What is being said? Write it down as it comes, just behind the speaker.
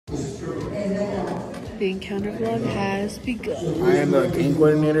The encounter vlog has begun. I am the game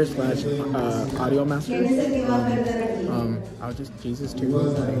coordinator slash audio master. I was just Jesus too.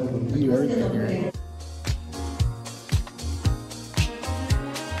 Like, do everything here.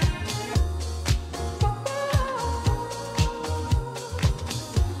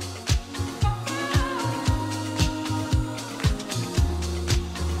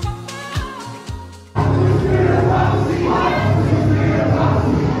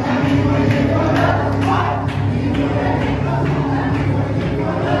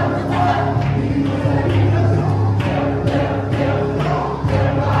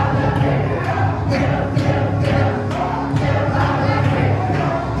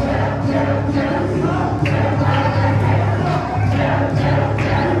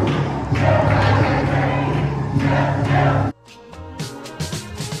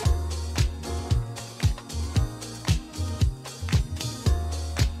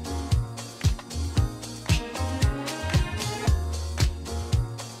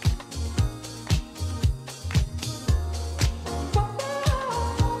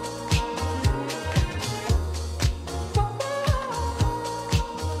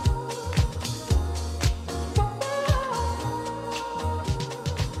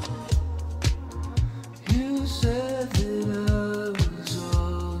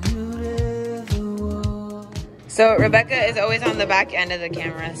 So Rebecca is always on the back end of the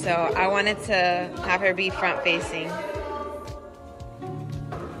camera, so I wanted to have her be front facing.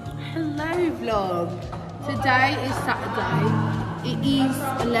 Hello vlog. Today is Saturday. It is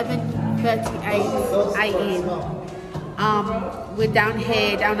 11:38 AM. We're down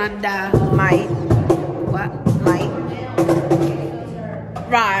here, down under Might. what? Might.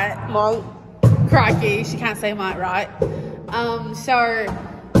 Right. Might. Crikey, she can't say might, right? So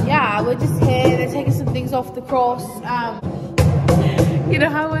yeah, we're just here. They're taking some things off the cross. You know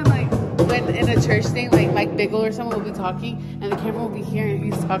how when in a church thing, like Mike Biggle or someone will be talking and the camera will be here and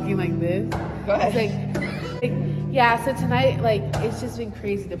he's talking like this. Go ahead. It's like, yeah, so tonight, it's just been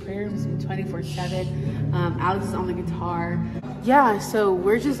crazy. The prayer room's been 24/7. Alex is on the guitar. Yeah, so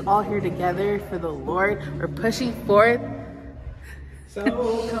we're just all here together for the Lord. We're pushing forth. So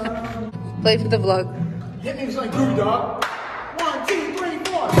Play for the vlog. hit me like groovy dog. 1, 2, 3,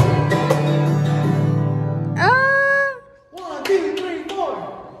 4. 1, 2, 3, 4.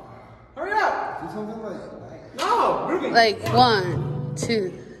 Hurry up. Do something like no, groovy. Like 1,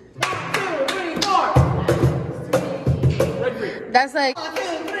 2. 1, 2, 3, 4. That's like 1, 2,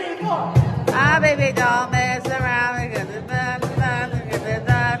 3, 4. ah, baby, don't mess around.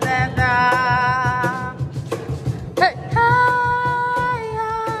 Hey, hey.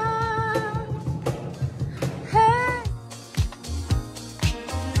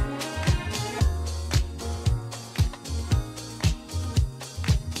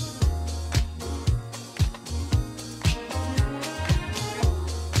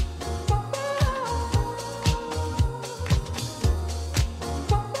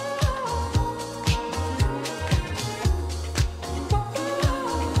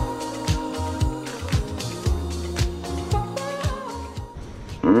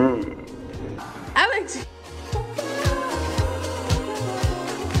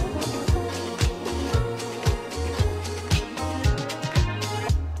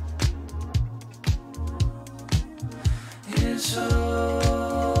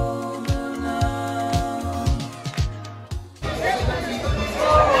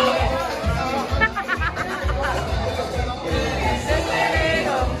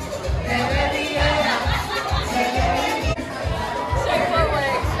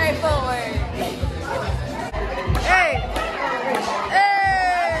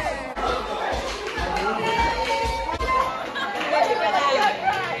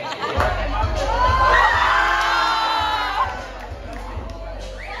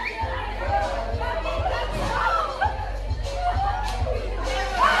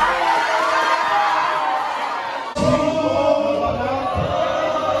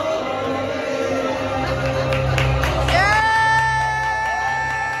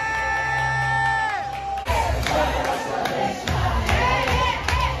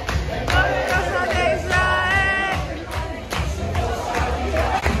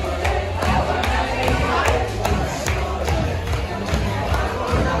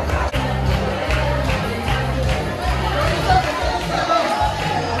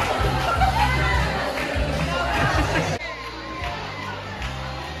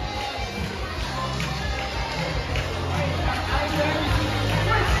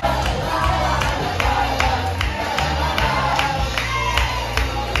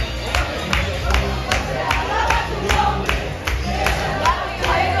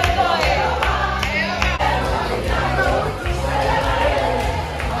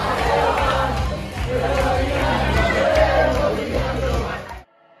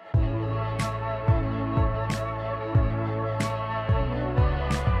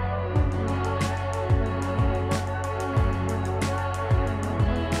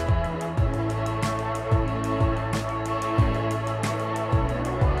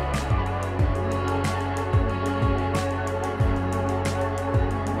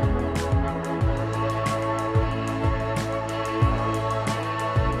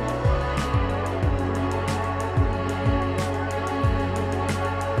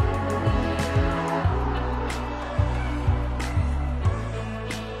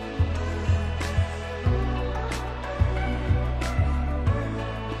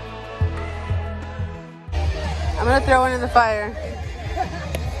 I'm gonna throw one in the fire.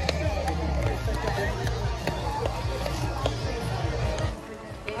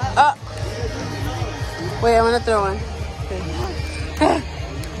 Oh! Wait, I'm gonna throw one. Okay.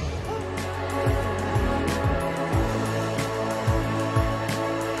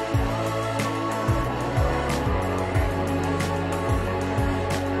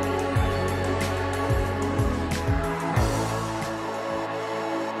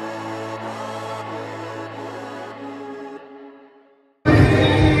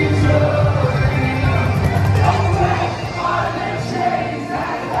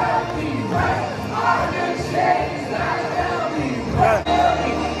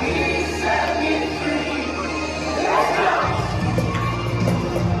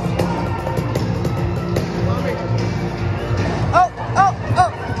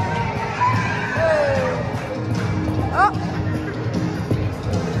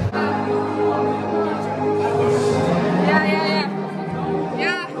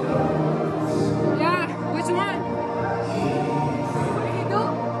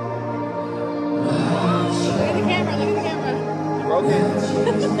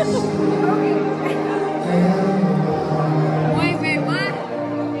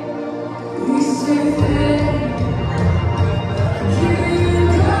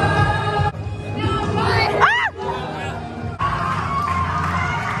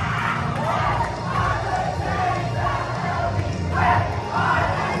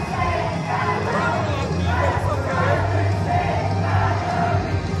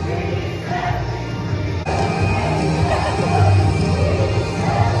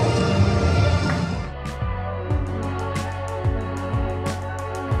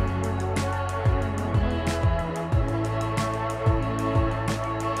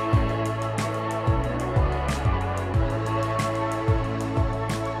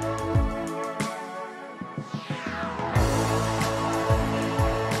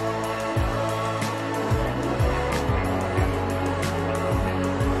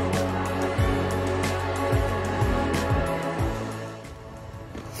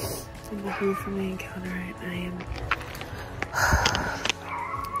 From the encounter, I am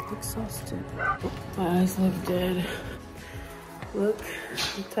exhausted. My eyes look dead. Look,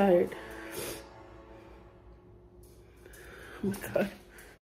 I'm tired. Oh my god.